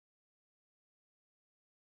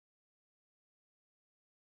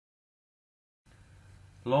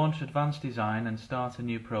launch Advanced Design and start a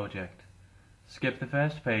new project. Skip the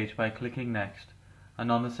first page by clicking Next,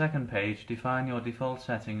 and on the second page define your default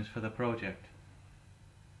settings for the project.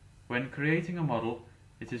 When creating a model,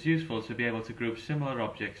 it is useful to be able to group similar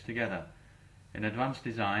objects together. In Advanced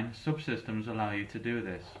Design, subsystems allow you to do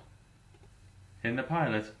this. In the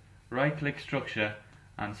pilot, right-click Structure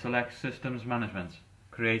and select Systems Management.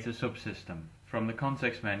 Create a subsystem from the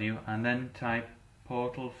context menu and then type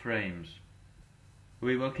Portal Frames.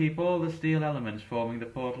 We will keep all the steel elements forming the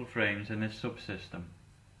portal frames in this subsystem.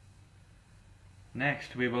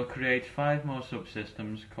 Next, we will create 5 more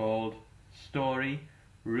subsystems called Story,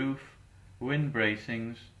 Roof, Wind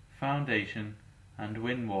Bracings, Foundation and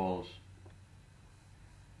Wind Walls.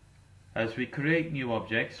 As we create new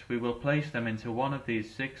objects, we will place them into one of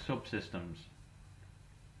these 6 subsystems.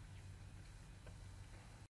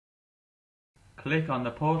 Click on the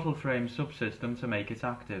Portal Frame subsystem to make it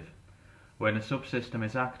active. When a subsystem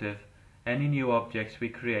is active, any new objects we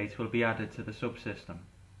create will be added to the subsystem.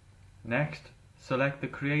 Next, select the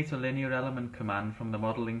Create a Linear Element command from the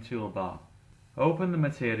Modeling toolbar. Open the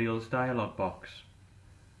Materials dialog box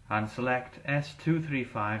and select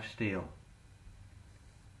S235 Steel.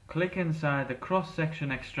 Click inside the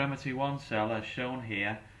Cross-Section Extremity 1 cell as shown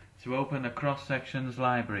here to open the cross-sections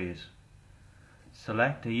libraries.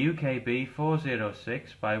 Select a UKB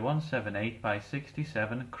 406 by 178 by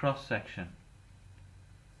 67 cross-section.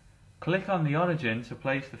 Click on the origin to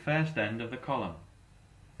place the first end of the column.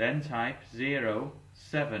 Then type 0,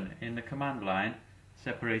 7 in the command line,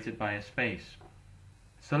 separated by a space.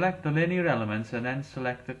 Select the linear element and then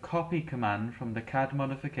select the Copy command from the CAD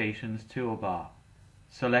Modifications toolbar.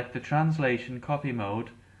 Select the Translation Copy mode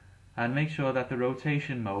and make sure that the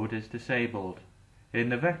Rotation mode is disabled. In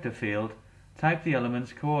the vector field, type the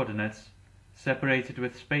element's coordinates, separated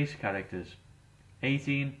with space characters,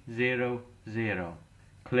 18, 0, 0.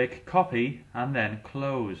 Click Copy and then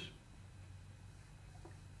Close.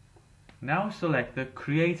 Now select the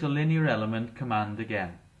Create a Linear Element command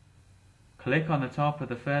again. Click on the top of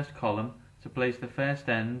the first column to place the first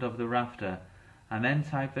end of the rafter and then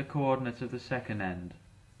type the coordinates of the second end,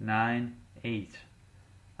 9, 8,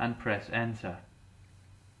 and press Enter.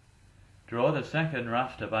 Draw the second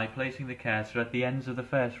rafter by placing the cursor at the ends of the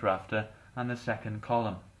first rafter and the second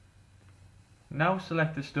column. Now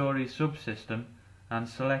select the Story subsystem and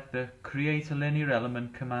select the Create a Linear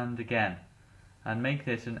Element command again and make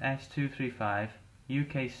this an S235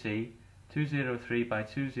 UKC 203 by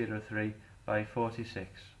 203 by 46.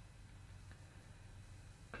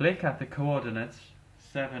 Click at the coordinates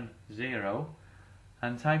 7, 0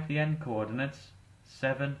 and type the end coordinates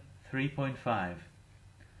 7, 3.5.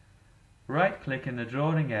 Right-click in the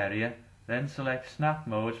drawing area, then select Snap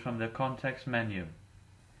Modes from the context menu.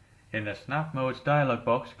 In the Snap Modes dialog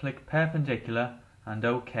box, click Perpendicular and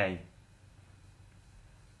OK.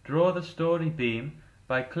 Draw the story beam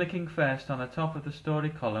by clicking first on the top of the story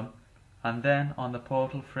column and then on the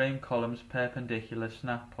portal frame column's perpendicular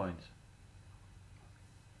snap point.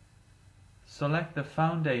 Select the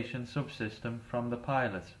Foundation subsystem from the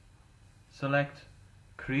pilot. Select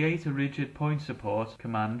Create a Rigid Point Support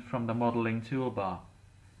command from the Modeling toolbar.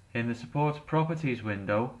 In the Support Properties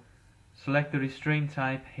window, select the restraint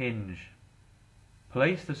type Hinge.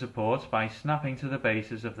 Place the supports by snapping to the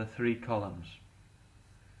bases of the 3 columns.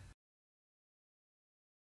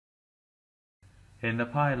 In the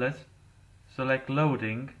pilot, select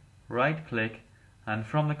Loading, right-click, and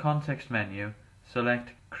from the context menu,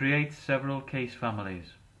 select Create Several Case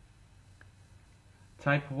Families.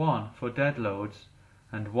 Type 1 for dead loads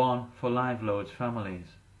and 1 for live loads families.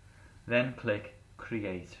 Then click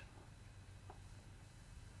Create.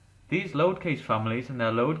 These load case families and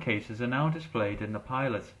their load cases are now displayed in the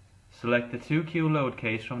pilot. Select the 2Q load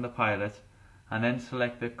case from the pilot and then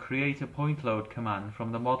select the Create a Point Load command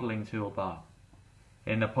from the Modeling toolbar.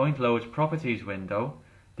 In the Point Loads Properties window,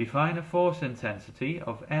 define a force intensity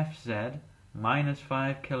of Fz minus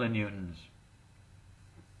 5 kilonewtons.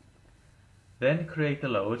 Then create the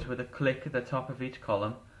loads with a click at the top of each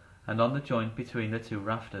column and on the joint between the 2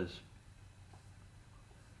 rafters.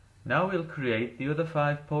 Now we'll create the other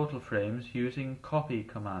 5 portal frames using Copy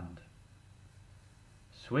command.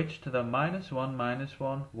 Switch to the -1,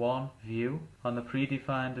 -1 view on the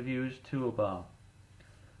predefined Views toolbar.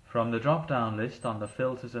 From the drop-down list on the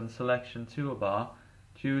Filters and Selection toolbar,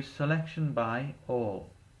 choose Selection by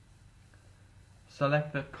All.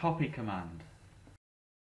 Select the Copy command.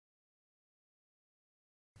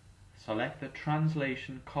 Select the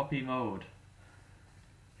Translation Copy mode.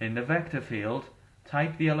 In the vector field,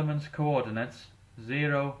 type the element's coordinates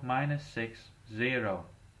 0, -6, 0.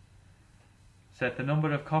 Set the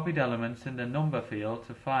number of copied elements in the number field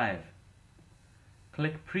to 5.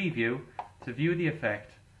 Click Preview to view the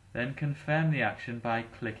effect, then confirm the action by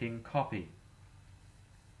clicking Copy.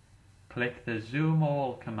 Click the Zoom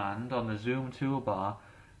All command on the Zoom toolbar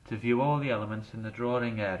to view all the elements in the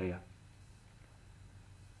drawing area.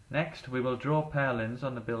 Next, we will draw purlins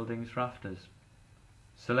on the building's rafters.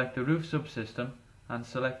 Select the roof subsystem and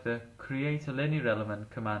select the Create a Linear Element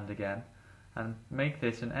command again, and make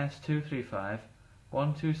this an S235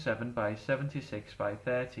 127 by 76 by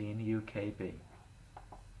 13 UKB.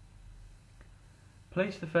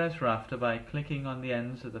 Place the first rafter by clicking on the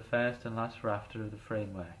ends of the first and last rafter of the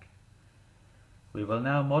framework. We will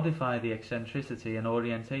now modify the eccentricity and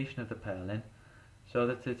orientation of the purlin so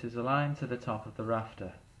that it is aligned to the top of the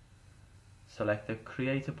rafter. Select the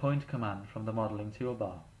Create a Point command from the modelling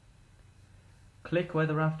toolbar. Click where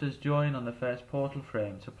the rafters join on the first portal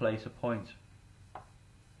frame to place a point.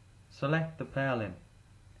 Select the purlin.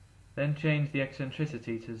 Then change the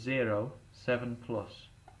eccentricity to 0, 7 plus.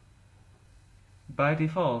 By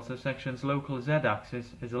default, a section's local z-axis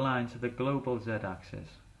is aligned to the global z-axis,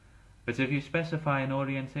 but if you specify an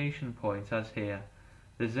orientation point as here,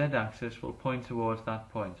 the z-axis will point towards that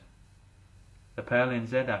point. The purlin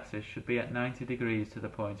z-axis should be at 90 degrees to the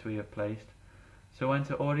point we have placed, so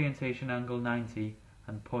enter orientation angle 90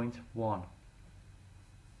 and point 1.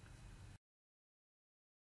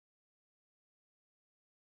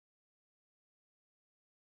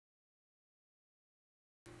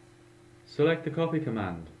 Select the Copy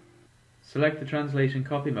command. Select the translation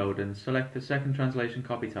copy mode and select the second translation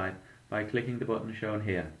copy type by clicking the button shown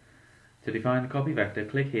here. To define the copy vector,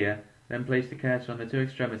 click here, then place the cursor on the two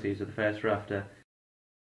extremities of the first rafter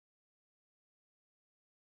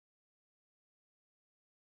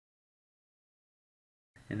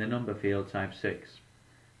in the number field type 6.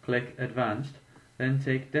 Click Advanced, then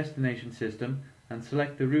take Destination System and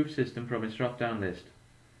select the roof system from its drop-down list.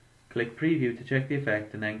 Click Preview to check the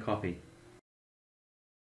effect and then copy.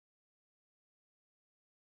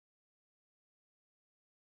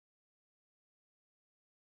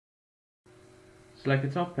 Select the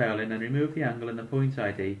top purlin and remove the angle and the point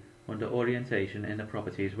ID under Orientation in the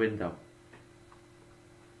Properties window.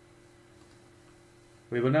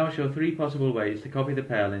 We will now show three possible ways to copy the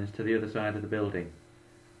purlins to the other side of the building.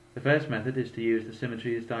 The first method is to use the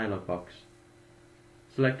Symmetries dialog box.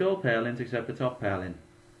 Select all purlins except the top purlin.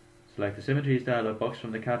 Select the Symmetries dialog box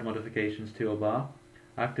from the CAD Modifications toolbar,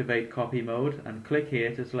 activate Copy mode and click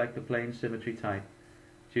here to select the plane symmetry type.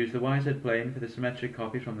 Choose the YZ plane for the symmetric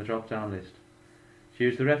copy from the drop-down list.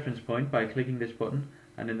 Choose the reference point by clicking this button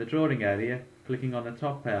and in the drawing area clicking on the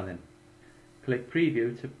top purlin. Click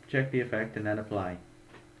Preview to check the effect and then apply.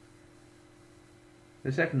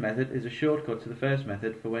 The second method is a shortcut to the first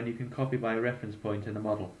method for when you can copy by a reference point in the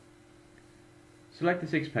model. Select the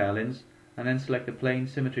 6 purlins and then select the Plane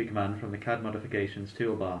Symmetry command from the CAD Modifications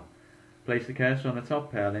toolbar. Place the cursor on the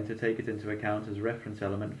top purlin to take it into account as a reference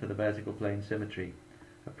element for the vertical plane symmetry.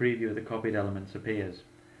 A preview of the copied elements appears.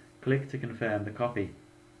 Click to confirm the copy.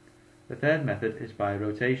 The third method is by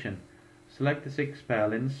rotation. Select the 6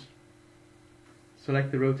 purlins.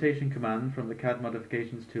 Select the rotation command from the CAD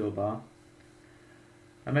Modifications toolbar.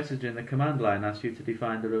 A message in the command line asks you to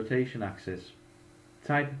define the rotation axis.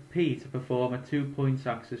 Type P to perform a 2 points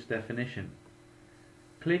axis definition.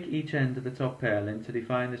 Click each end of the top purlin to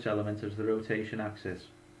define this element as the rotation axis.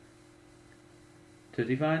 To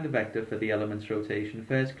define the vector for the element's rotation,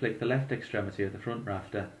 first click the left extremity of the front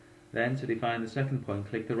rafter. Then, to define the second point,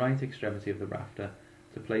 click the right extremity of the rafter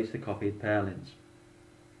to place the copied purlins.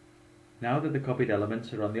 Now that the copied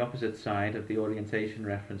elements are on the opposite side of the orientation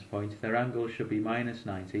reference point, their angle should be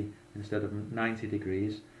 -90 instead of 90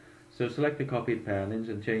 degrees, so select the copied purlins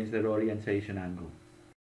and change their orientation angle.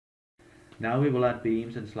 Now we will add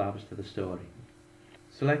beams and slabs to the story.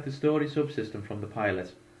 Select the story subsystem from the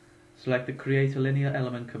pilot. Select the Create a Linear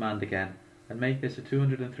Element command again, and make this a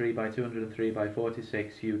 203 by 203 by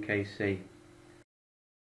 46 UKC.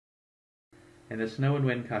 In the Snow and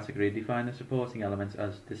Wind category, define the supporting element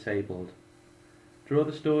as Disabled. Draw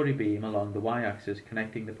the story beam along the Y-axis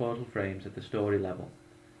connecting the portal frames at the story level.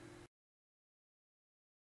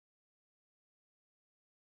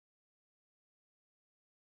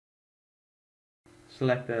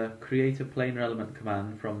 Select the Create a Planar Element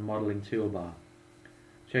command from Modelling toolbar.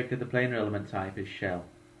 Check that the planar element type is Shell.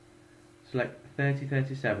 Select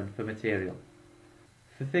 3037 for material.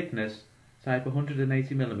 For thickness, type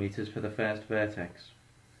 180 mm for the first vertex.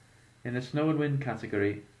 In the Snow and Wind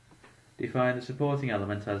category, define the supporting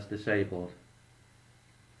element as Disabled.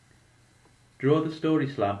 Draw the story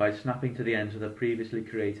slab by snapping to the ends of the previously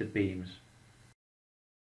created beams.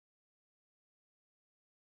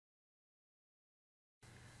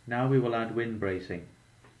 Now we will add wind bracing.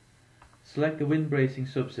 Select the wind bracing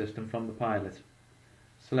subsystem from the pilot.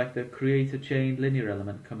 Select the Create a Chained Linear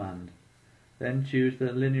Element command. Then choose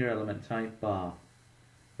the linear element type bar.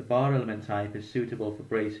 The bar element type is suitable for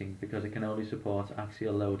bracing because it can only support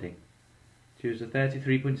axial loading. Choose the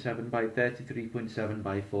 33.7 by 33.7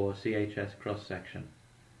 by 4 CHS cross section.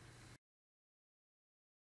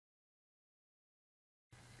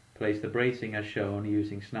 Place the bracing as shown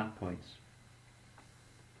using snap points.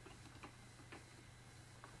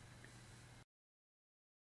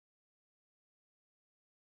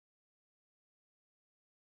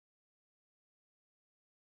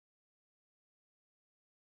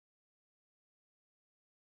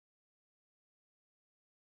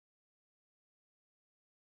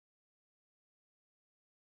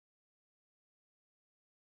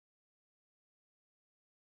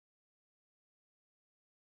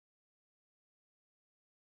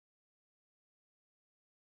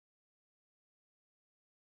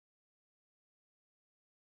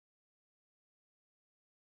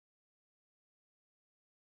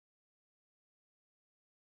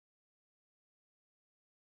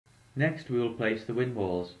 Next we will place the wind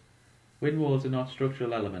walls. Wind walls are not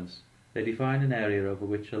structural elements. They define an area over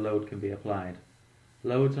which a load can be applied.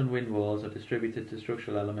 Loads on wind walls are distributed to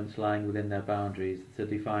structural elements lying within their boundaries that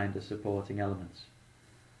are defined as supporting elements.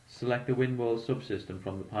 Select the wind wall subsystem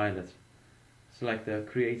from the pilot. Select the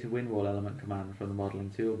Create a Wind Wall Element command from the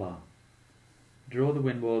modelling toolbar. Draw the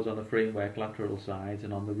wind walls on the framework lateral sides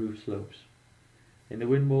and on the roof slopes. In the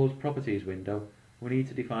wind walls properties window, we need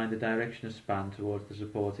to define the direction of span towards the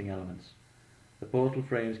supporting elements. The portal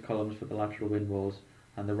frames columns for the lateral wind walls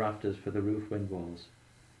and the rafters for the roof wind walls.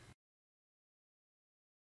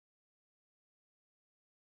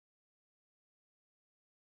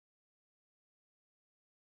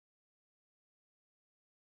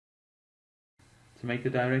 To make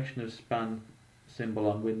the direction of span symbol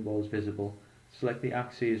on wind walls visible, select the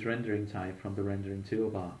Axes rendering type from the rendering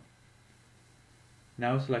toolbar.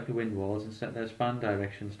 Now select the wind walls and set their span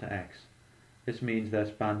directions to X. This means their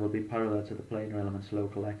span will be parallel to the planar element's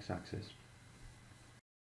local X-axis.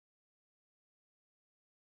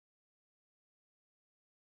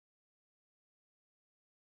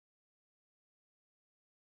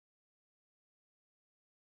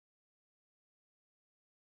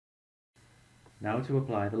 Now to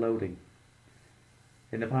apply the loading.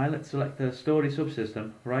 In the pilot, select the Story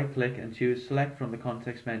subsystem, right-click and choose Select from the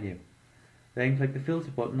context menu. Then click the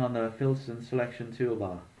Filter button on the Filters and Selection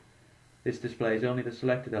toolbar. This displays only the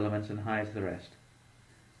selected elements and hides the rest.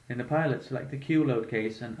 In the pilot, select the Q load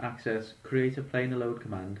case and access Create a Planar Load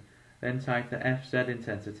command, then type the FZ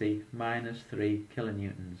intensity -3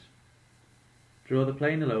 kilonewtons. Draw the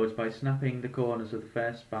planar loads by snapping the corners of the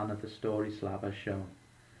first span of the story slab as shown.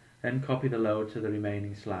 Then copy the load to the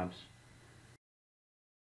remaining slabs.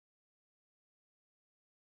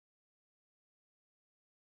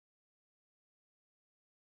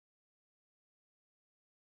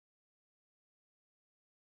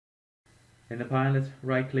 In the pilot,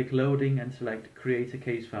 right-click Loading and select Create a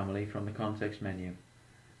Case Family from the context menu.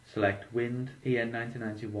 Select Wind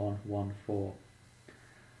EN1991-14.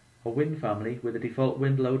 A wind family with a default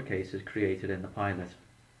wind load case is created in the pilot.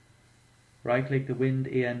 Right-click the Wind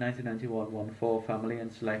EN1991-14 family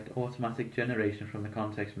and select Automatic Generation from the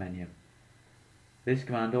context menu. This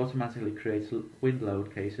command automatically creates wind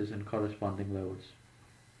load cases and corresponding loads.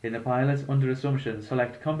 In the pilot, under Assumption,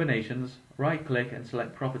 select Combinations, right-click and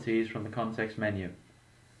select Properties from the context menu.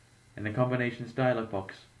 In the Combinations dialog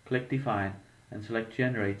box, click Define and select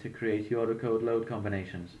Generate to create Eurocode load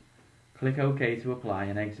combinations. Click OK to apply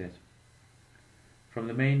and exit. From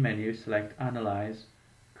the main menu, select Analyze,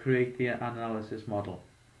 create the analysis model.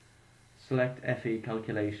 Select FE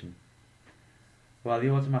Calculation. While the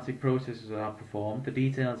automatic processes are performed, the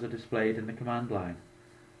details are displayed in the command line.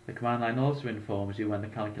 The command line also informs you when the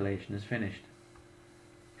calculation is finished.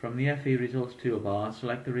 From the FE Results toolbar,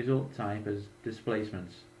 select the result type as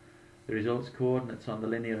Displacements, the results coordinates on the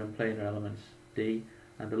linear and planar elements D,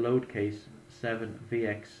 and the load case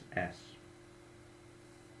 7VXS.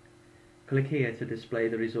 Click here to display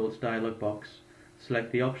the results dialog box,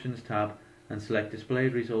 select the Options tab and select Display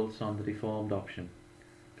Results on the deformed option.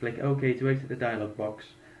 Click OK to exit the dialog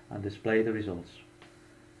box and display the results.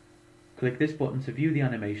 Click this button to view the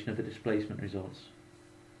animation of the displacement results.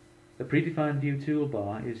 The predefined view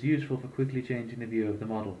toolbar is useful for quickly changing the view of the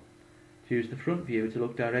model. Choose the front view to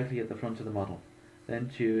look directly at the front of the model.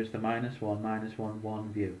 Then choose the -1,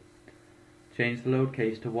 -1, view. Change the load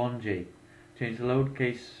case to 1G. Change the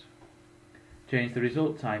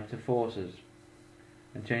result type to forces.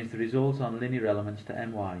 And change the results on linear elements to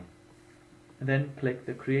MY. and then click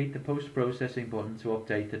the Create the Post-Processing button to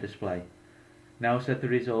update the display. Now set the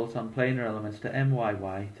results on planar elements to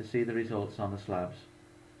MYY to see the results on the slabs.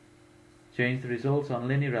 Change the results on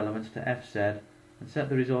linear elements to FZ and set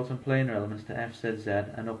the results on planar elements to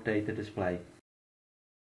FZZ and update the display.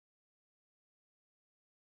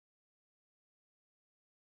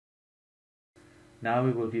 Now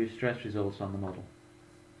we will view stress results on the model.